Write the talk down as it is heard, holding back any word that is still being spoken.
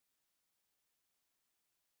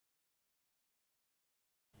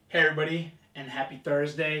Hey everybody, and happy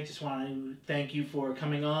Thursday. Just want to thank you for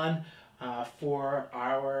coming on for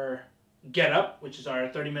our Get Up, which is our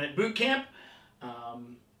 30-minute boot camp.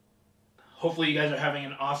 Hopefully you guys are having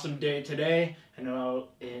an awesome day today. I know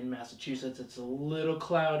in Massachusetts it's a little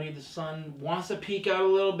cloudy. The sun wants to peek out a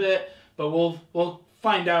little bit, but we'll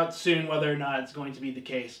find out soon whether or not it's going to be the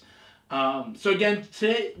case. So again,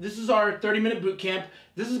 today, this is our 30-minute boot camp.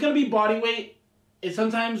 This is going to be body weight. It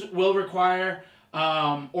sometimes will require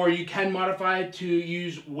or you can modify to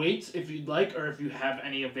use weights if you'd like, or if you have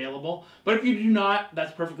any available. But if you do not,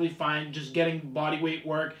 that's perfectly fine. Just getting body weight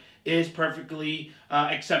work is perfectly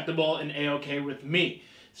acceptable and a-okay with me.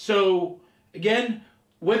 So again,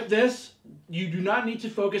 with this, you do not need to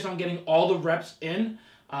focus on getting all the reps in.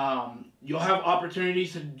 You'll have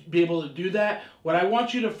opportunities to be able to do that. What I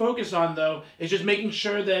want you to focus on, though, is just making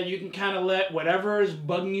sure that you can kind of let whatever is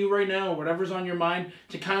bugging you right now, or whatever's on your mind,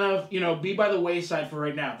 to kind of, be by the wayside for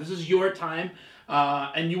right now. This is your time,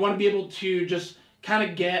 and you want to be able to just kind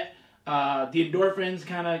of get the endorphins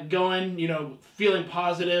kind of going, feeling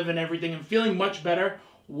positive and everything, and feeling much better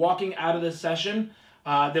walking out of this session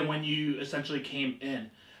than when you essentially came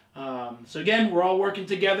in. So again, we're all working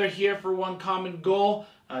together here for one common goal,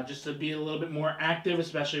 just to be a little bit more active,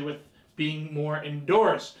 especially with being more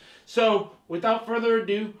indoors. So without further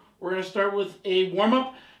ado, we're going to start with a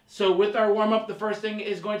warm-up. So with our warm-up, the first thing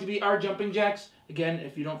is going to be our jumping jacks. Again,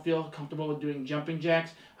 if you don't feel comfortable with doing jumping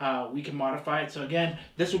jacks, we can modify it. So again,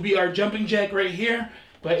 this will be our jumping jack right here.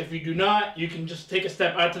 But if you do not, you can just take a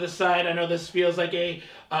step out to the side. I know this feels like a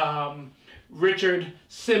Richard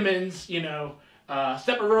Simmons, step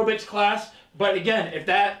aerobics class. But again, if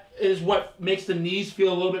that is what makes the knees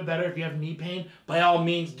feel a little bit better, if you have knee pain, by all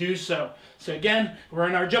means do so. So again, we're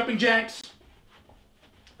in our jumping jacks.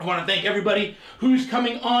 I want to thank everybody who's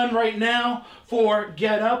coming on right now for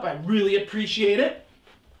Get Up. I really appreciate it.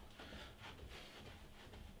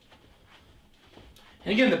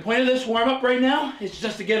 And again, the point of this warm-up right now is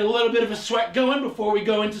just to get a little bit of a sweat going before we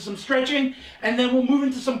go into some stretching, and then we'll move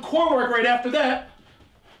into some core work right after that.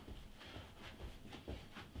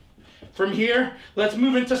 From here, let's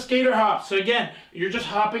move into skater hops. So again, you're just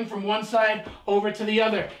hopping from one side over to the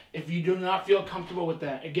other. If you do not feel comfortable with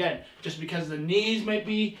that, again, just because the knees might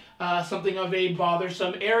be something of a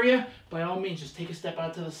bothersome area, by all means, just take a step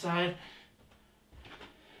out to the side.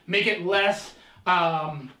 Make it less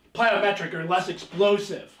plyometric or less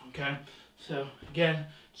explosive, okay? So again,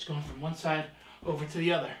 just going from one side over to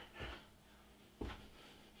the other.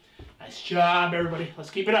 Nice job, everybody.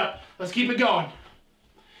 Let's keep it up. Let's keep it going.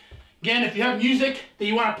 Again, if you have music that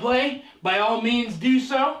you want to play, by all means do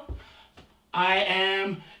so. I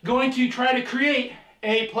am going to try to create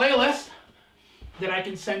a playlist that I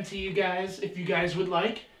can send to you guys if you guys would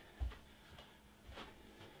like.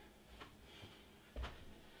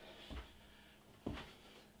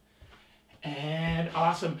 And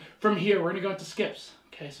awesome. From here, we're going to go into skips.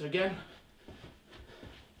 Okay, so again.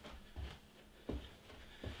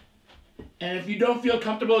 And if you don't feel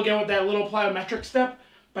comfortable again with that little plyometric step,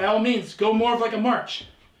 by all means, go more of like a march.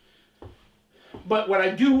 But what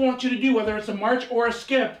I do want you to do, whether it's a march or a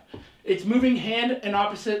skip, it's moving hand and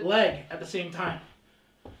opposite leg at the same time.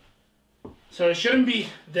 So it shouldn't be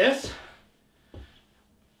this,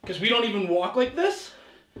 because we don't even walk like this.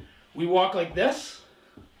 We walk like this,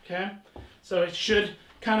 okay? So it should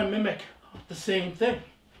kind of mimic the same thing.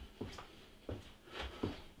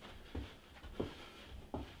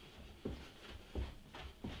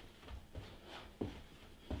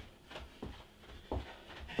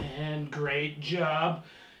 And great job.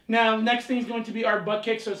 Now, next thing is going to be our butt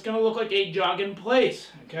kick, so it's going to look like a jog in place,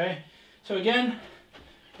 okay? So again,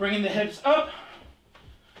 bringing the hips up,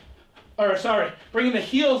 or sorry, bringing the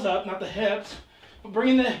heels up, not the hips, but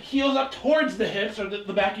bringing the heels up towards the hips, or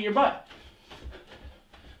the back of your butt.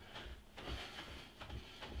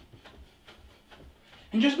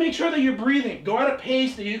 And just make sure that you're breathing. Go at a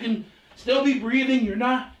pace that you can still be breathing. You're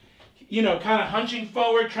not, kind of hunching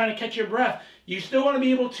forward, trying to catch your breath. You still want to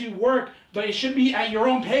be able to work, but it should be at your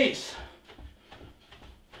own pace.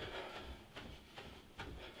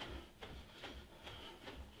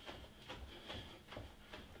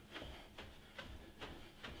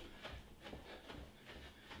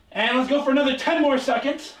 And let's go for another 10 more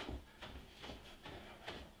seconds.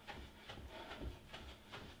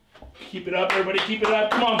 Keep it up, everybody, keep it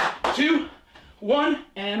up. Come on, 2, 1,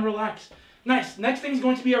 and relax. Nice. Next thing is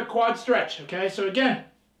going to be our quad stretch, okay? So again,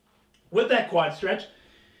 with that quad stretch,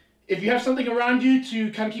 if you have something around you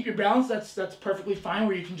to kind of keep your balance, that's perfectly fine,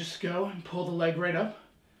 where you can just go and pull the leg right up.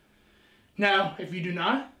 Now, if you do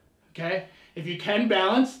not, okay, if you can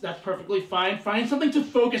balance, that's perfectly fine. Find something to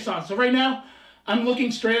focus on. So right now, I'm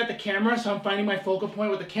looking straight at the camera, so I'm finding my focal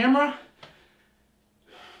point with the camera.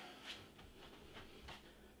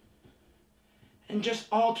 And just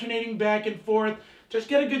alternating back and forth. Just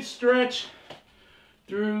get a good stretch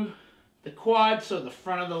through the quad, so the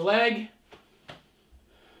front of the leg.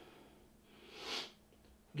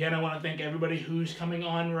 Again, I want to thank everybody who's coming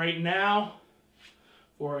on right now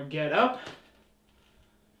for Get Up.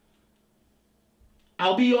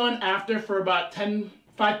 I'll be on after for about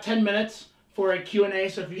 5-10 minutes for a Q&A,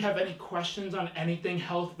 so if you have any questions on anything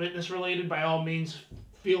health, fitness related, by all means,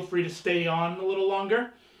 feel free to stay on a little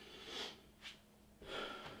longer.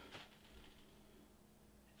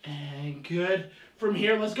 And good. From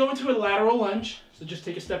here, let's go into a lateral lunge. So just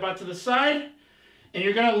take a step out to the side, and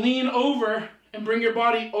you're going to lean over and bring your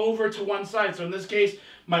body over to one side. So in this case,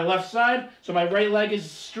 my left side. So my right leg is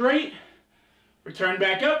straight. Return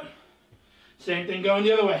back up. Same thing going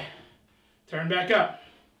the other way. Turn back up.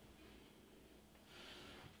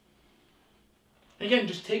 Again,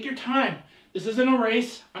 just take your time. This isn't a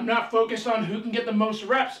race. I'm not focused on who can get the most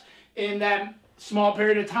reps in that small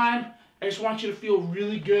period of time. I just want you to feel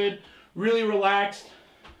really good, really relaxed.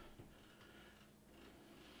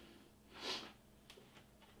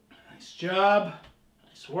 Nice job.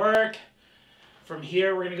 Nice work. From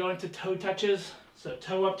here, we're going to go into toe touches. So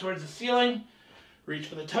toe up towards the ceiling. Reach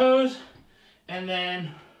for the toes. And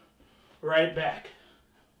then right back.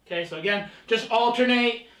 Okay, so again, just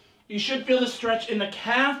alternate. You should feel the stretch in the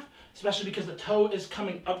calf, especially because the toe is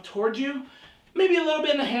coming up towards you. Maybe a little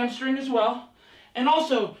bit in the hamstring as well. And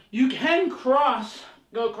also, you can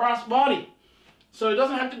go cross body. So it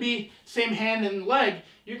doesn't have to be same hand and leg.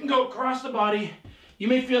 You can go across the body. You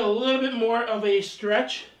may feel a little bit more of a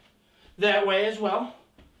stretch that way as well.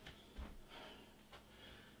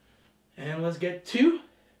 And let's get 2,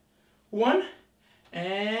 1,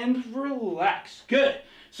 and relax. Good.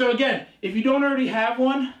 So again, if you don't already have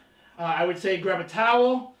one, I would say grab a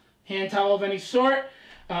towel, hand towel of any sort.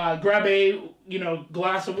 Grab a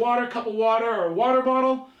glass of water, cup of water, or a water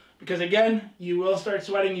bottle, because again, you will start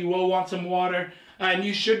sweating, you will want some water, and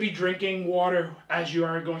you should be drinking water as you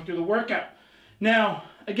are going through the workout. Now,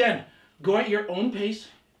 again, go at your own pace.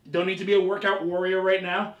 You don't need to be a workout warrior right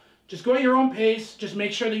now. Just go at your own pace. Just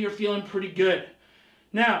make sure that you're feeling pretty good.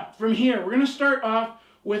 Now, from here, we're going to start off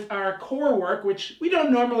with our core work, which we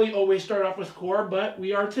don't normally always start off with core, but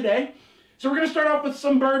we are today. So we're going to start off with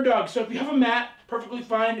some bird dogs. So if you have a mat, perfectly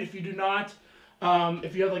fine. If you do not,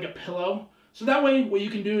 if you have like a pillow. So that way, what you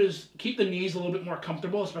can do is keep the knees a little bit more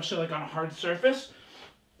comfortable, especially like on a hard surface.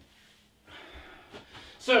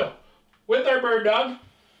 So, with our bird dog,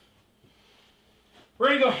 we're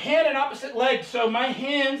going to go hand and opposite leg. So my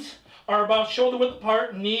hands are about shoulder width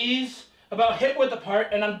apart, knees about hip width apart,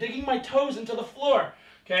 and I'm digging my toes into the floor.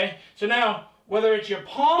 Okay, so now, whether it's your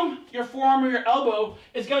palm, your forearm, or your elbow,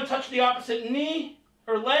 it's going to touch the opposite knee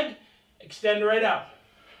or leg. Extend right out.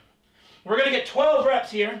 We're going to get 12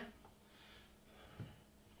 reps here.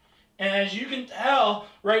 And as you can tell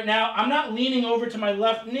right now, I'm not leaning over to my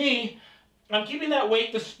left knee. I'm keeping that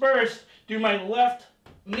weight dispersed through my left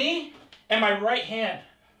knee and my right hand.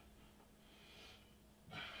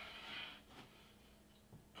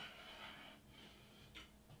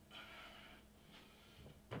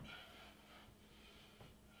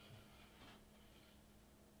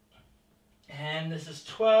 And this is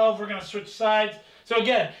 12. We're going to switch sides. So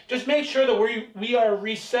again, just make sure that we are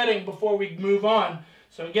resetting before we move on.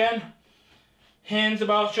 So again, hands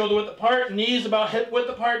about shoulder width apart, knees about hip width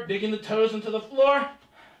apart, digging the toes into the floor.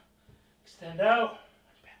 Extend out.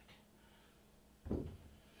 Back.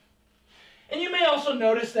 And you may also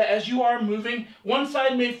notice that as you are moving, one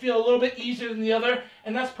side may feel a little bit easier than the other,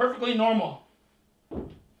 and that's perfectly normal.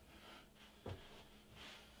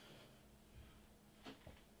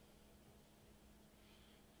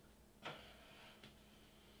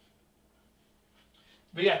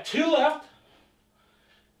 We got 2 left.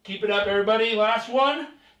 Keep it up, everybody. Last one.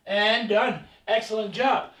 And done. Excellent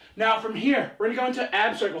job. Now, from here, we're going to go into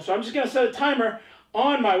ab circles. So I'm just going to set a timer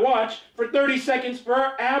on my watch for 30 seconds for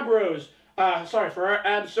our ab rows. For our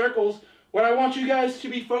ab circles. What I want you guys to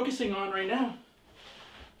be focusing on right now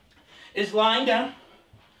is lying down.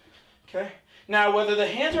 Okay. Now, whether the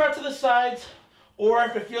hands are out to the sides or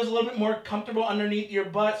if it feels a little bit more comfortable underneath your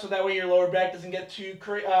butt so that way your lower back doesn't get too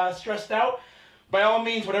stressed out, by all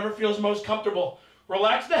means, whatever feels most comfortable.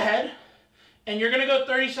 Relax the head, and you're going to go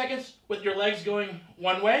 30 seconds with your legs going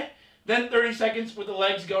one way, then 30 seconds with the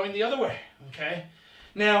legs going the other way, okay?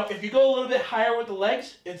 Now, if you go a little bit higher with the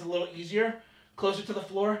legs, it's a little easier. Closer to the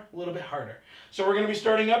floor, a little bit harder. So we're going to be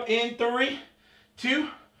starting up in 3, 2,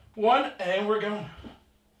 1, and we're going.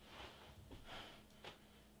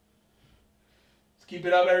 keep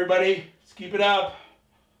it up, everybody. Let's keep it up.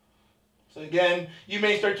 So again, you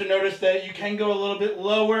may start to notice that you can go a little bit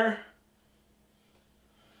lower.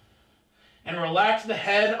 And relax the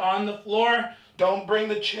head on the floor. Don't bring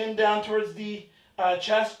the chin down towards the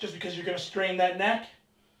chest just because you're going to strain that neck.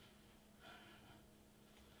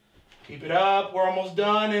 Keep it up. We're almost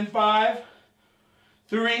done in 5,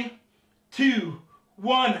 3, 2,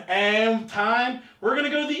 1, and time. We're going to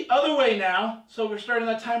go the other way now. So we're starting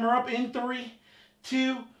that timer up in 3,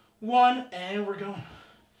 2, 1, and we're going.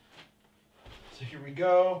 So here we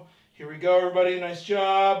go. Here we go, everybody. Nice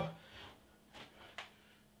job.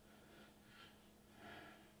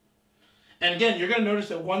 And again, you're going to notice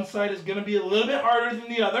that one side is going to be a little bit harder than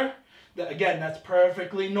the other. Again, that's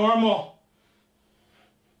perfectly normal.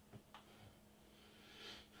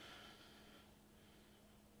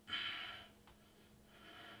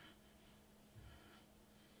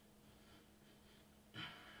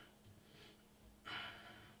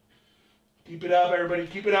 Keep it up, everybody.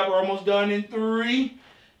 Keep it up. We're almost done in 3,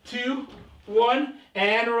 2, 1,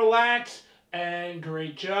 and relax. And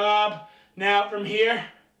great job. Now from here,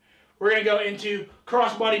 we're going to go into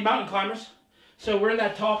crossbody mountain climbers. So we're in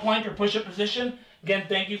that tall plank or push-up position. Again,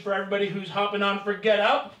 thank you for everybody who's hopping on for get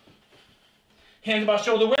up. Hands about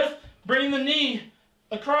shoulder width. Bring the knee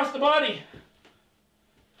across the body.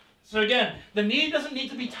 So again, the knee doesn't need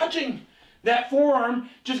to be touching that forearm,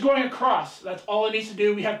 just going across. That's all it needs to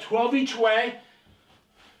do. We have 12 each way.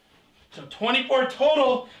 So 24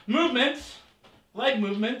 total movements, leg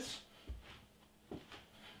movements.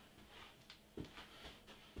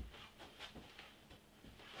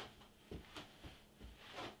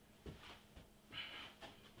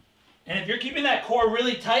 And if you're keeping that core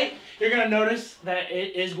really tight, you're going to notice that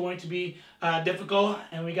it is going to be difficult.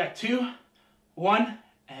 And we got 2, 1,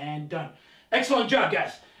 and done. Excellent job,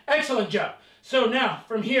 guys. Excellent job. So now,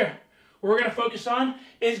 from here, what we're going to focus on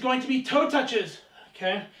is going to be toe touches.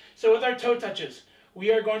 Okay? So with our toe touches,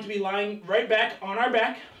 we are going to be lying right back on our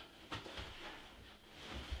back.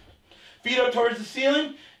 Feet up towards the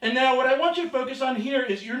ceiling. And now what I want you to focus on here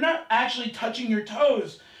is you're not actually touching your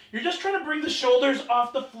toes. You're just trying to bring the shoulders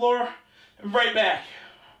off the floor and right back.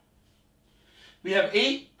 We have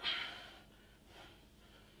 8.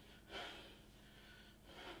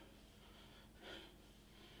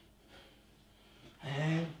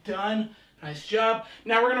 And done. Nice job.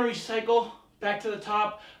 Now we're going to recycle back to the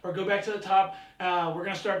top or go back to the top. We're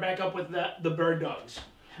going to start back up with the bird dogs.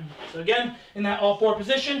 So again, in that all 4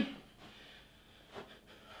 position.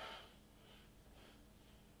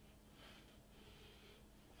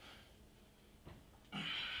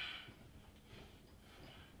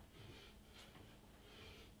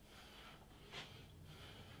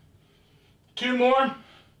 Two more.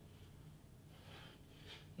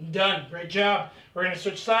 Done. Great job. We're going to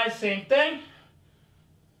switch sides. Same thing.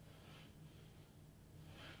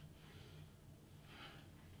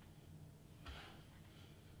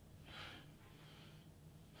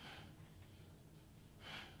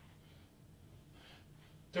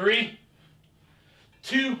 Three,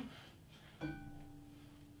 2,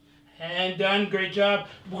 and done. Great job.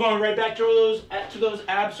 We're going right back to those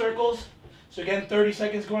ab circles. So again, 30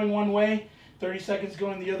 seconds going one way, 30 seconds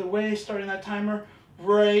going the other way, starting that timer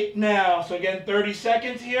right now. So again, 30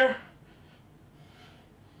 seconds here.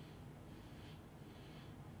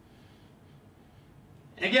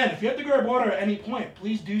 And again, if you have to grab water at any point,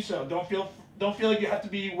 please do so. Don't feel like you have to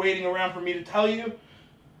be waiting around for me to tell you.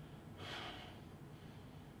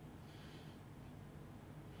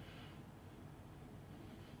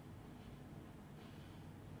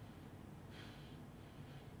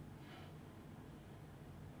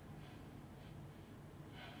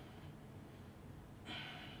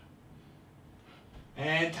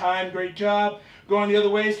 And time, great job. Going the other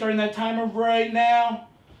way, starting that timer right now.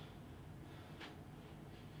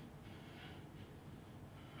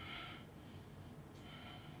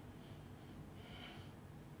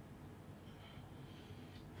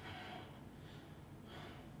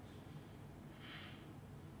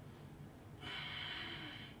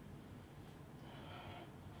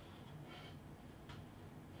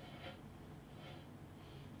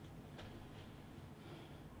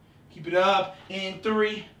 Keep it up in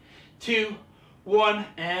 3, 2, 1,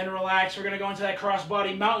 and relax. We're going to go into that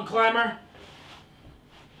crossbody mountain climber.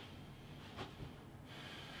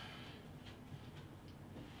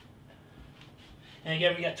 And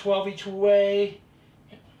again, we got 12 each way.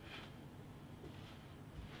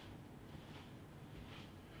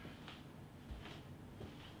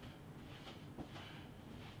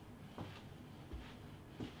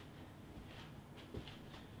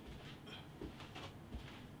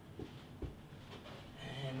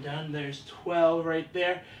 And done. There's 12 right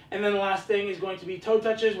there. And then the last thing is going to be toe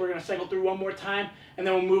touches. We're going to cycle through one more time, and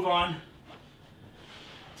then we'll move on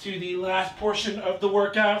to the last portion of the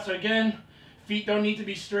workout. So again, feet don't need to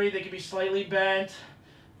be straight. They can be slightly bent.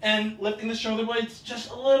 And lifting the shoulder blades just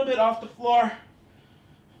a little bit off the floor.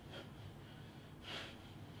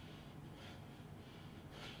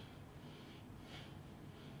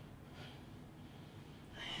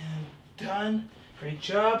 And done. Great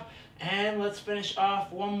job. And let's finish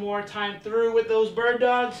off one more time through with those bird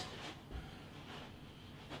dogs.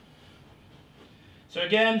 So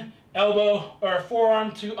again, elbow or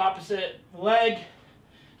forearm to opposite leg.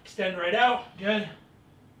 Extend right out. Good.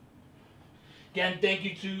 Again, thank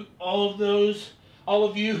you to all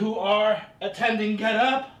of you who are attending Get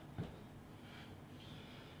Up.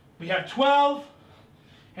 We have 12,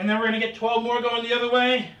 and then we're going to get 12 more going the other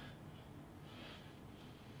way.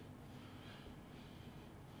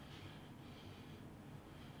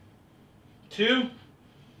 Two,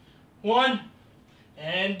 one,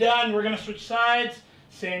 and done. We're going to switch sides.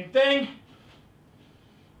 Same thing.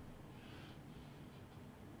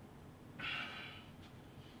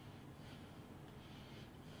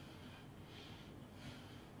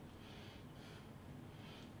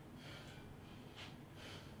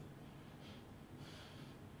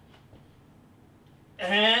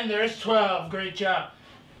 And there's 12. Great job.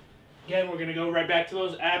 Again, we're going to go right back to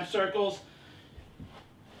those ab circles.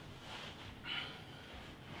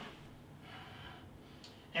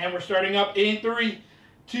 And we're starting up in 3,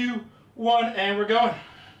 2, 1, and we're going.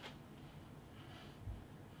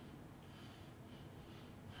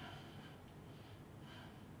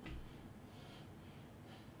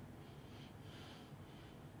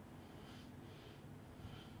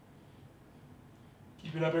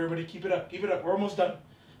 Keep it up, everybody. Keep it up. Keep it up. We're almost done.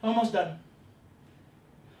 Almost done.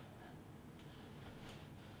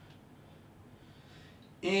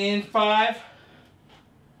 In 5,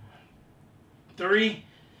 3,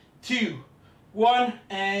 2, 1,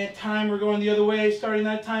 and time. We're going the other way. Starting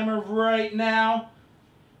that timer right now.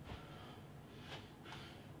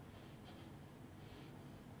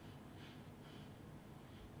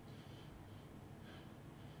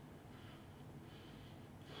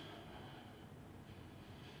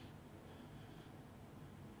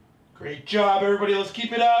 Great job, everybody. Let's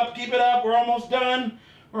keep it up. Keep it up. We're almost done.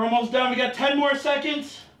 We're almost done. We got 10 more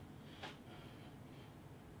seconds.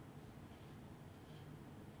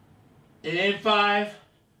 In 5,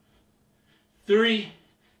 3,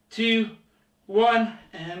 2, 1,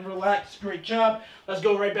 and relax. Great job. Let's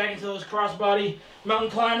go right back into those crossbody mountain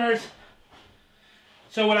climbers.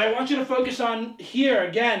 So what I want you to focus on here,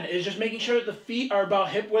 again, is just making sure that the feet are about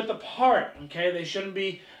hip width apart. Okay, they shouldn't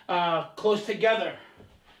be close together.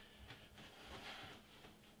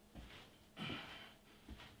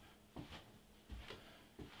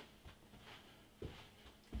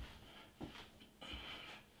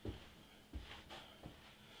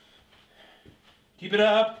 Keep it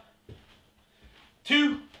up.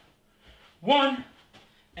 2, 1,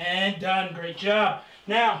 and done. Great job.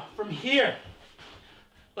 Now, from here,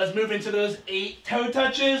 let's move into those 8 toe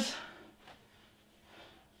touches.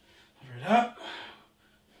 Cover it up.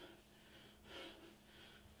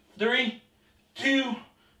 3, 2,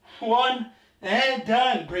 1, and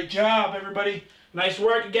done. Great job, everybody. Nice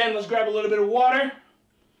work. Again, let's grab a little bit of water.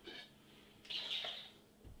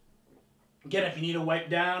 Again, if you need to wipe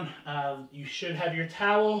down, you should have your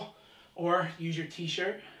towel or use your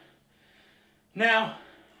t-shirt. Now,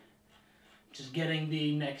 just getting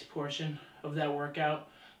the next portion of that workout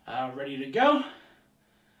ready to go.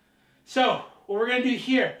 So, what we're going to do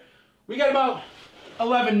here, we got about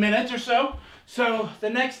 11 minutes or so. So, the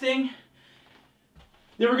next thing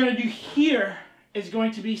that we're going to do here is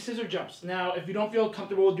going to be scissor jumps. Now, if you don't feel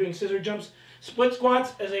comfortable with doing scissor jumps, split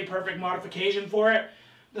squats is a perfect modification for it.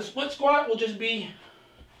 The split squat will just be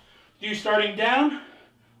you starting down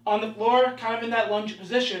on the floor, kind of in that lunge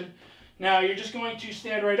position. Now you're just going to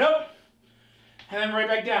stand right up and then right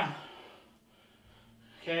back down.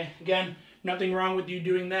 Okay, again, nothing wrong with you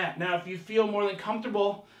doing that. Now if you feel more than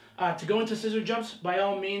comfortable to go into scissor jumps, by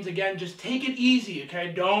all means, again, just take it easy,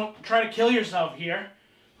 okay? Don't try to kill yourself here.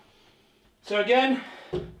 So again,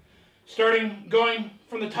 going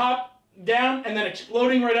from the top down and then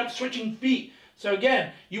exploding right up, switching feet. So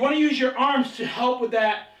again, you want to use your arms to help with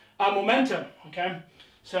that momentum, okay?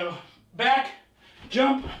 So back,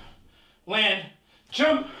 jump, land,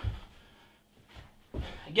 jump.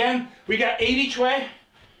 Again, we got 8 each way.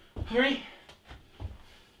 3.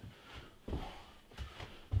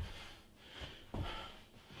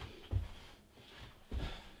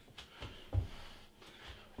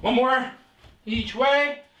 One more each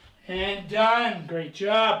way, And done. Great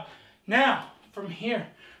job. Now, from here,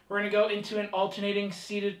 we're going to go into an alternating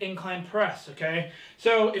seated incline press, okay?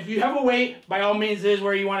 So if you have a weight, by all means, this is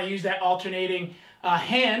where you want to use that alternating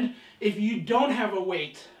hand. If you don't have a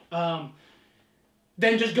weight, then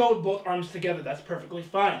just go with both arms together. That's perfectly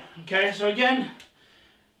fine, okay? So again,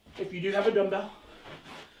 if you do have a dumbbell,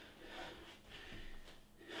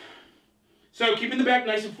 so keeping the back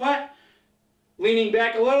nice and flat, leaning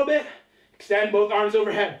back a little bit, extend both arms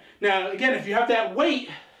overhead. Now, again, if you have that weight,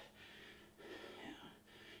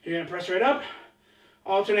 you're going to press right up,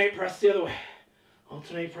 alternate, press the other way.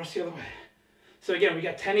 Alternate, press the other way. So again, we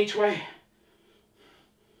got 10 each way.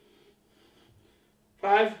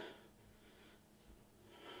 5.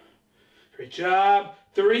 Great job.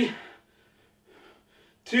 3,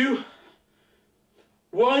 2,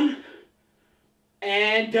 1,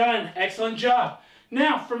 and done. Excellent job.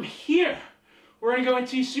 Now, from here, we're going to go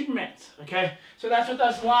into Supermans, okay? So that's with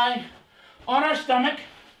us lying on our stomach.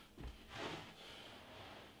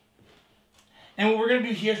 And what we're going to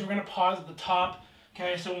do here is we're going to pause at the top,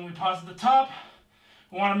 okay? So when we pause at the top,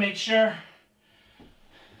 we want to make sure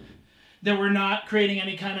that we're not creating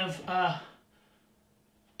any kind of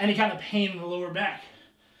pain in the lower back.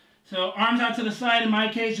 So arms out to the side in my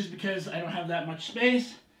case, just because I don't have that much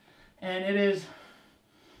space. And it is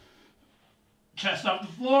chest off the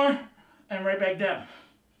floor and right back down.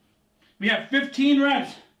 We have 15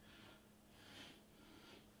 reps.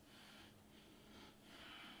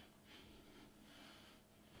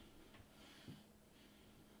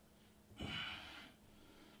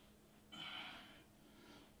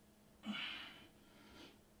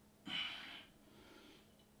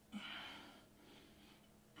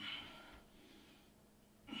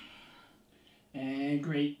 And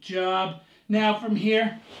great job. Now from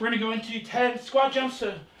here, we're going to go into 10 squat jumps.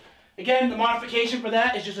 So again, the modification for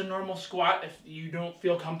that is just a normal squat if you don't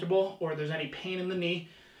feel comfortable or there's any pain in the knee.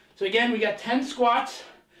 So again, we got 10 squats.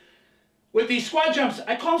 With these squat jumps,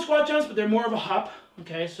 I call them squat jumps, but they're more of a hop.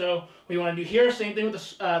 Okay, so what you want to do here, same thing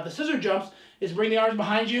with the scissor jumps, is bring the arms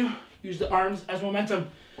behind you, use the arms as momentum.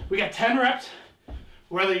 We got 10 reps,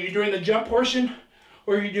 whether you're doing the jump portion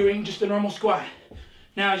or you're doing just a normal squat.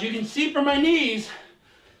 Now, as you can see from my knees,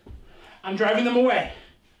 I'm driving them away.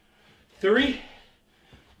 3,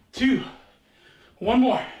 2, 1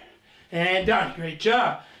 more, and done. Great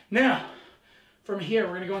job. Now, from here,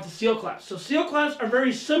 we're going to go into seal claps. So seal claps are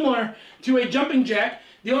very similar to a jumping jack.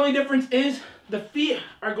 The only difference is the feet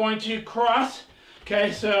are going to cross.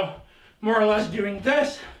 Okay, so more or less doing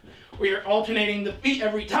this, where you're alternating the feet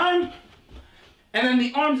every time. And then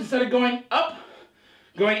the arms, instead of going up,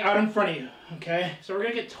 going out in front of you. Okay, so we're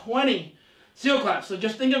going to get 20 seal claps. So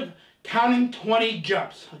just think of counting 20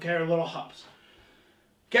 jumps, okay, or little hops.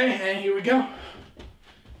 Okay, and here we go.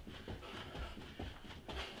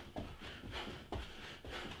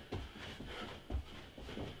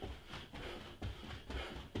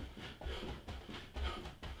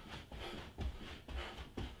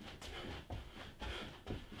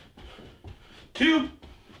 Two,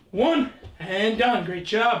 1, and done. Great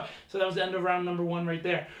job. So that was the end of round number 1 right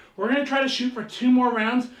there. We're going to try to shoot for 2 more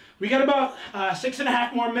rounds. We got about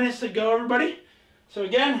 6.5 more minutes to go, everybody. So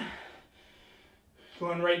again,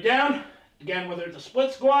 going right down. Again, whether it's a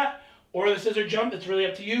split squat or the scissor jump, it's really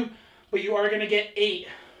up to you. But you are going to get 8,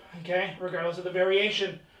 okay, regardless of the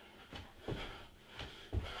variation.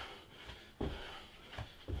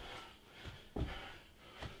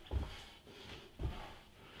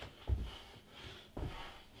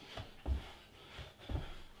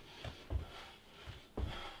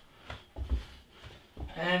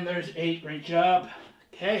 And there's 8. Great job.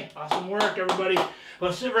 Okay, awesome work, everybody.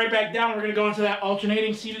 Let's sit right back down. We're going to go into that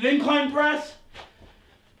alternating seated incline press.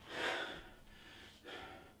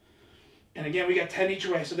 And again, we got 10 each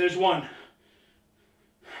way, so there's 1.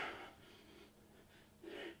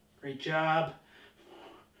 Great job.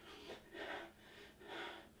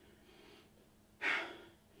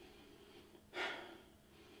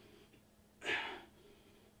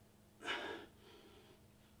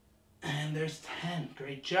 And there's 10.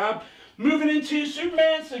 Great job. Moving into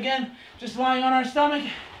Superman. So again, just lying on our stomach,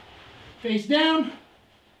 face down.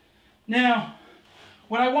 Now,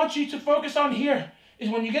 what I want you to focus on here is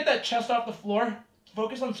when you get that chest off the floor,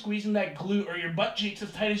 focus on squeezing that glute or your butt cheeks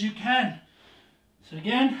as tight as you can. So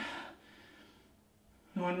again,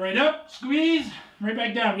 going right up, squeeze, right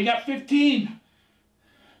back down. We got 15.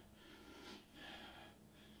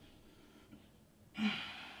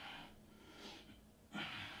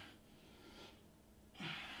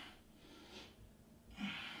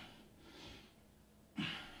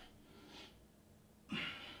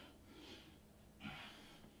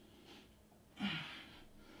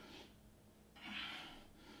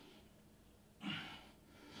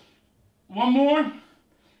 One more.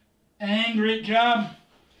 And great job.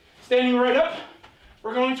 Standing right up.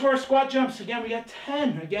 We're going to our squat jumps. Again, we got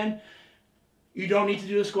 10. Again, you don't need to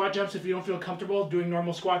do the squat jumps if you don't feel comfortable. Doing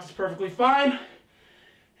normal squats is perfectly fine.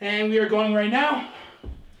 And we are going right now.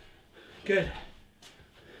 Good.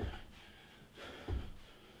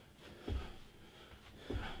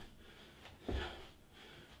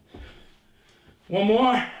 One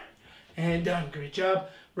more. And done. Great job.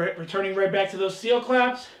 Returning right back to those seal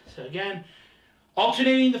claps. So again,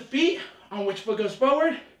 alternating the feet on which foot goes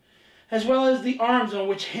forward, as well as the arms on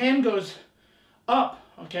which hand goes up,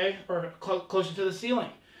 okay, or closer to the ceiling.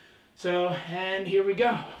 So, and here we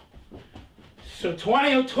go. So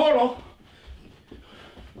 20 total.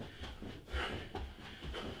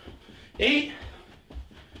 8,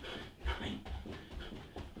 9,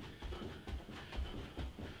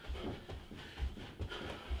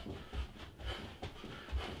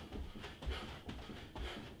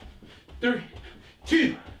 3,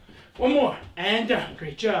 2, one more, and done.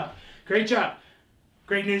 Great job. Great job.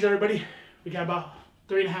 Great news, everybody. We got about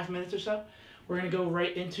 3.5 minutes or so. We're going to go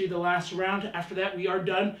right into the last round. After that, we are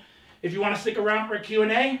done. If you want to stick around for a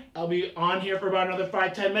Q&A, I'll be on here for about another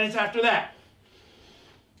 5-10 minutes after that.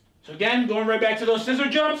 So again, going right back to those scissor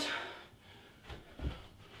jumps.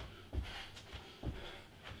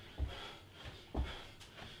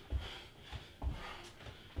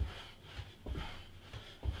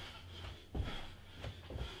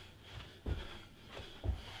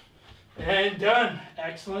 And done.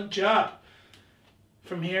 Excellent job.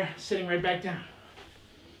 From here, sitting right back down.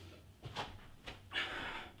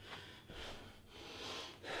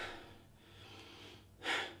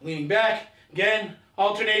 Leaning back. Again,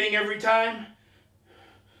 alternating every time.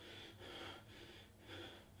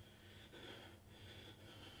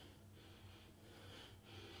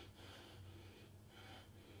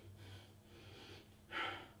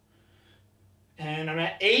 And I'm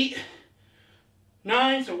at 8,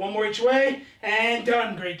 9, so one more each way, and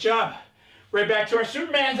done. Great job. Right back to our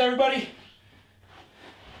Supermans, everybody.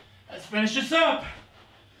 Let's finish this up.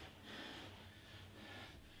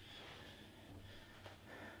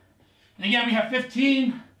 And again, we have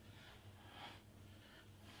 15.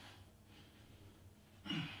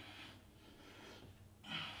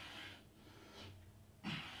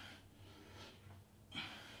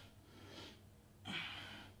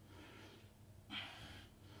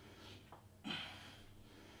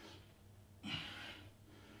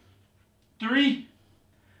 Three,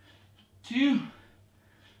 2,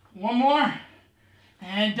 one more,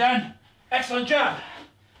 and done. Excellent job.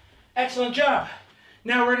 Excellent job.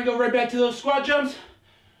 Now we're going to go right back to those squat jumps.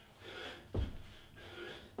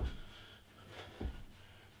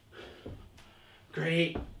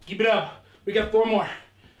 Great. Keep it up. We got 4 more.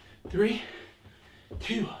 3,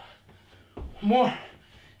 2, 1 more,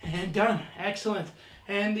 and done. Excellent.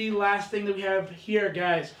 And the last thing that we have here,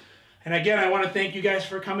 guys. And again, I want to thank you guys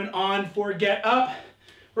for coming on for Get Up.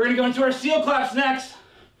 We're going to go into our seal claps next.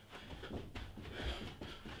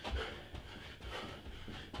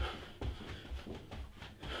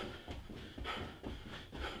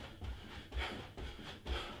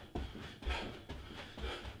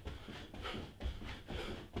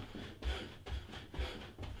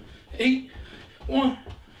 Eight, 1,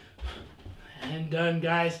 and done,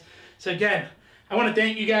 guys. So again, I want to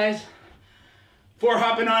thank you guys for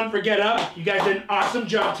hopping on for Get Up. You guys did an awesome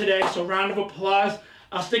job today, so round of applause.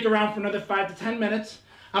 I'll stick around for another 5 to 10 minutes.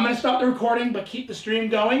 I'm going to stop the recording, but keep the stream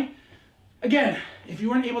going. Again, if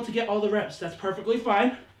you weren't able to get all the reps, that's perfectly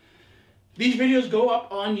fine. These videos go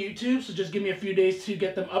up on YouTube, so just give me a few days to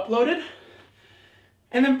get them uploaded.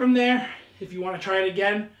 And then from there, if you want to try it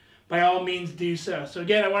again, by all means do so. So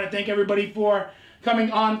again, I want to thank everybody for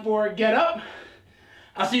coming on for Get Up.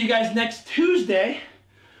 I'll see you guys next Tuesday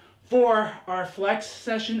for our flex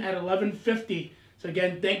session at 11:50. So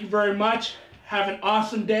again, thank you very much. Have an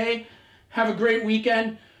awesome day. Have a great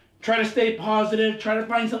weekend. Try to stay positive. Try to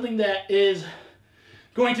find something that is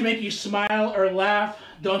going to make you smile or laugh.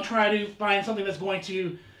 Don't try to find something that's going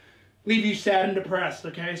to leave you sad and depressed,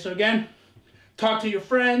 okay? So again, talk to your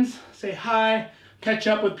friends, say hi, catch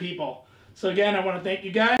up with people. So again, I want to thank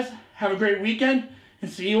you guys. Have a great weekend, and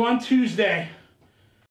see you on Tuesday.